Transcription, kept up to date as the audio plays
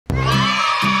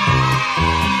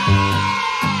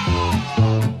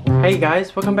Hey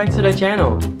guys, welcome back to the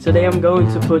channel. Today I'm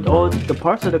going to put all the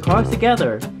parts of the cars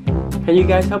together. Can you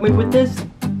guys help me with this?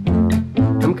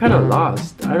 I'm kinda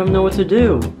lost. I don't know what to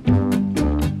do.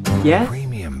 Yeah?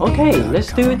 Okay,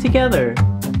 let's do it together.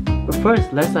 But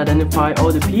first, let's identify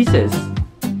all the pieces.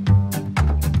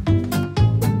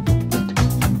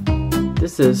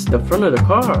 This is the front of the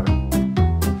car.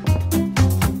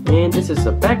 And this is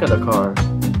the back of the car.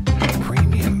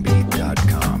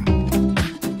 Premiumbeat.com.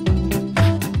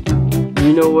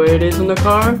 You know where it is in the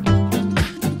car?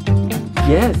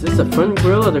 Yes, it's the front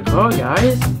grille of the car,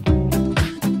 guys.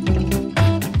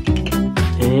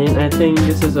 And I think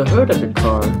this is the hood of the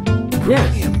car. Yes.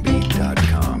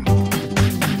 Premiumbeat.com.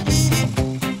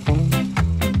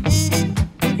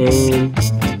 And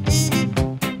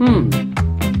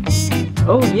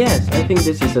oh yes, I think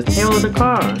this is the tail of the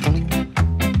car.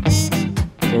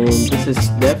 And this is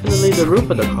definitely the roof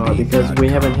of the car because we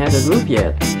haven't had the roof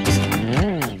yet.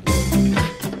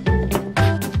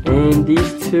 And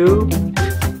these two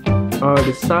are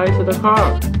the sides of the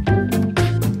car.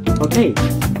 Okay,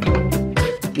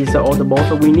 these are all the bolts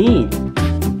that we need.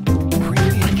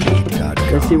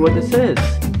 Let's see what this is.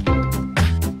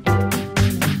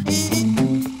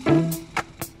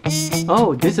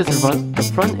 Oh, this is the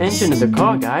front engine of the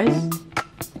car, guys.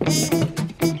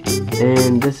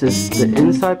 And this is the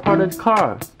inside part of the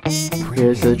car.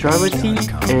 Here's the driver's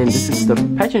seat, and this is the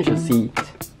passenger seat.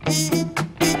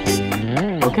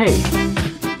 Okay,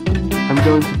 I'm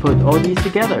going to put all these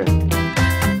together.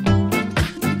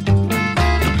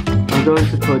 I'm going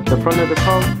to put the front of the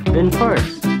car in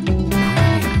first.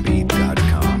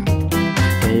 Premiumbeat.com.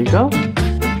 There you go.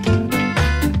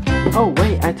 Oh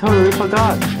wait, I totally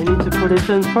forgot. I need to put this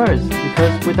in first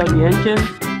because without the engine,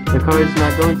 the car is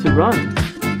not going to run.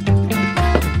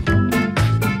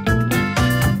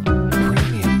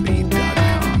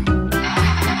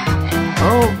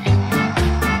 Oh,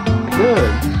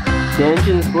 good. The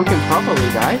engine is working properly,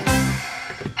 guys.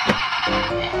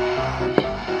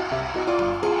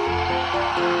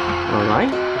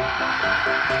 Alright.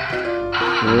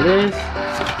 Here it is.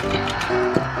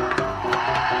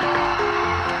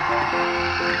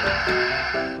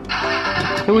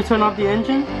 Can we turn off the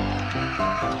engine?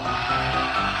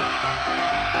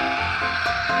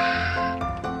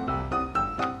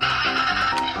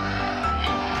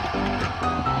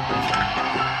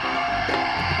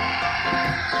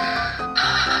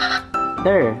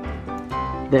 There,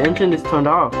 the engine is turned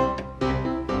off.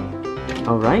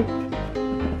 Alright,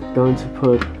 going to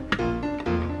put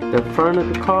the front of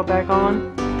the car back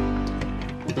on.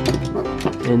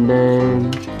 And then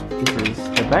this is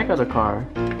the back of the car.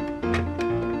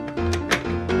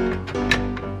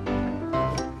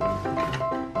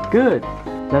 Good,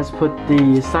 let's put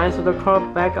the sides of the car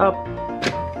back up.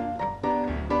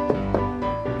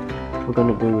 We're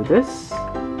gonna do this.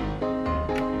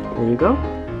 There you go.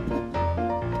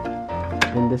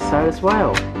 And this side as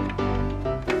well.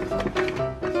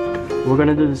 We're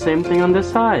gonna do the same thing on this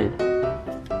side.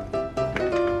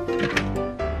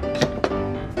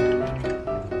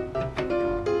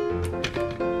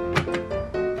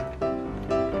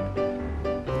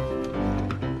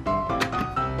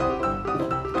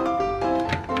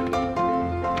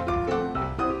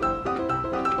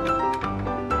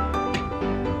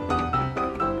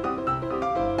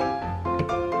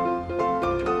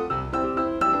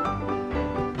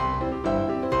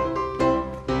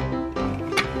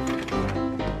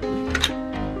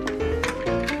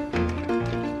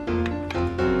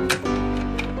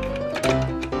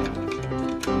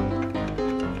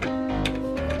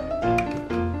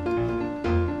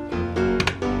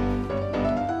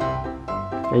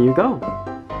 There you go.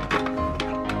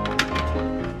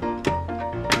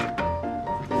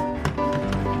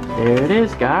 There it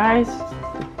is, guys.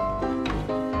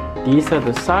 These are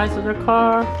the sides of the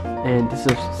car, and this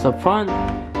is the front,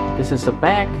 this is the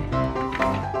back.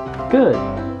 Good.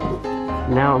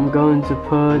 Now I'm going to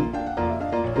put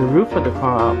the roof of the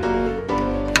car up.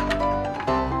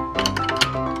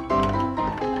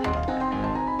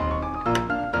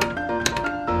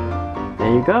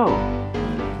 There you go.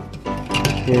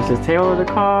 Here's the tail of the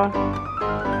car.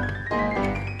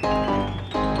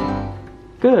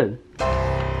 Good.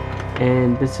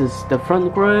 And this is the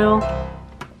front grille.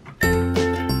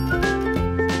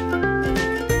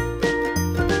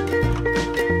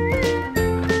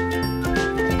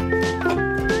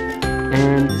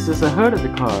 And this is the hood of the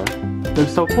car.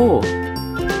 Looks so cool.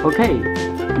 Okay,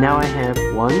 now I have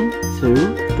 1,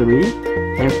 2, 3,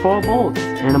 and 4 bolts.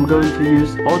 And I'm going to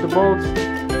use all the bolts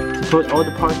to put all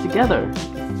the parts together.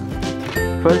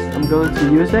 First, I'm going to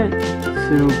use it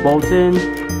to bolt in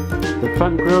the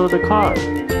front grille of the car.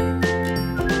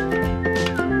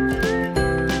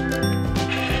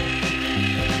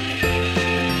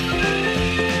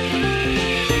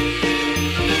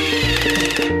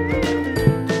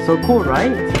 So cool,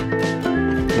 right?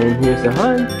 And here's the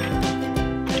hood.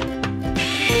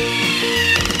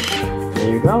 There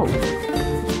you go.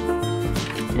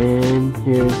 And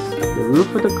here's the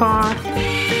roof of the car.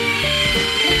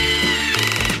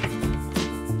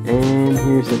 And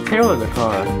here's the tail of the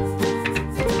car.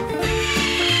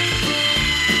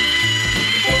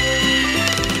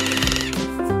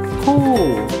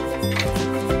 Cool!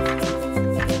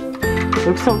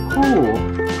 Looks so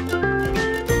cool!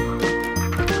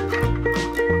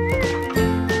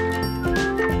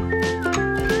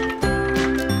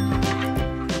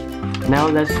 Now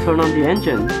let's turn on the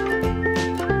engine.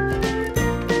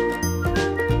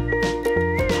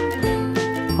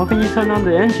 How can you turn on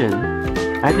the engine?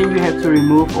 I think you have to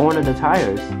remove one of the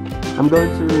tires. I'm going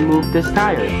to remove this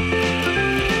tire.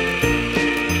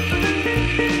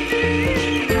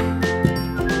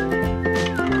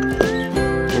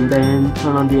 And then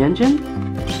turn on the engine.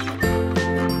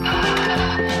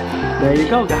 There you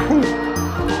go, guys.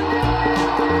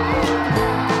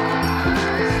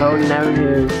 So now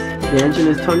the engine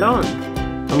is turned on.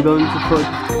 I'm going to put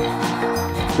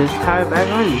this tire back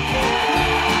on.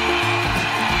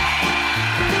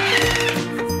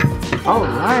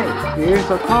 Alright, here's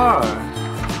a car.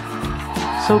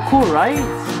 So cool, right?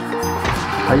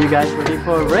 Are you guys ready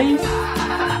for a race?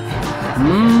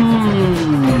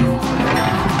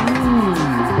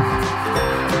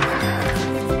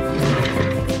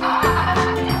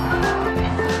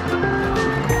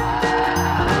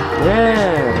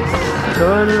 Yes,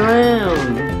 turn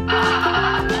around.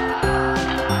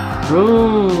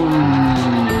 Vroom.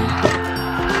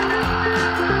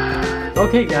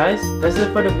 Okay guys, that's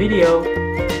it for the video.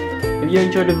 If you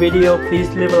enjoyed the video, please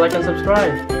leave a like and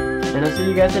subscribe. And I'll see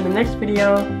you guys in the next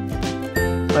video.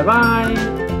 Bye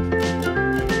bye.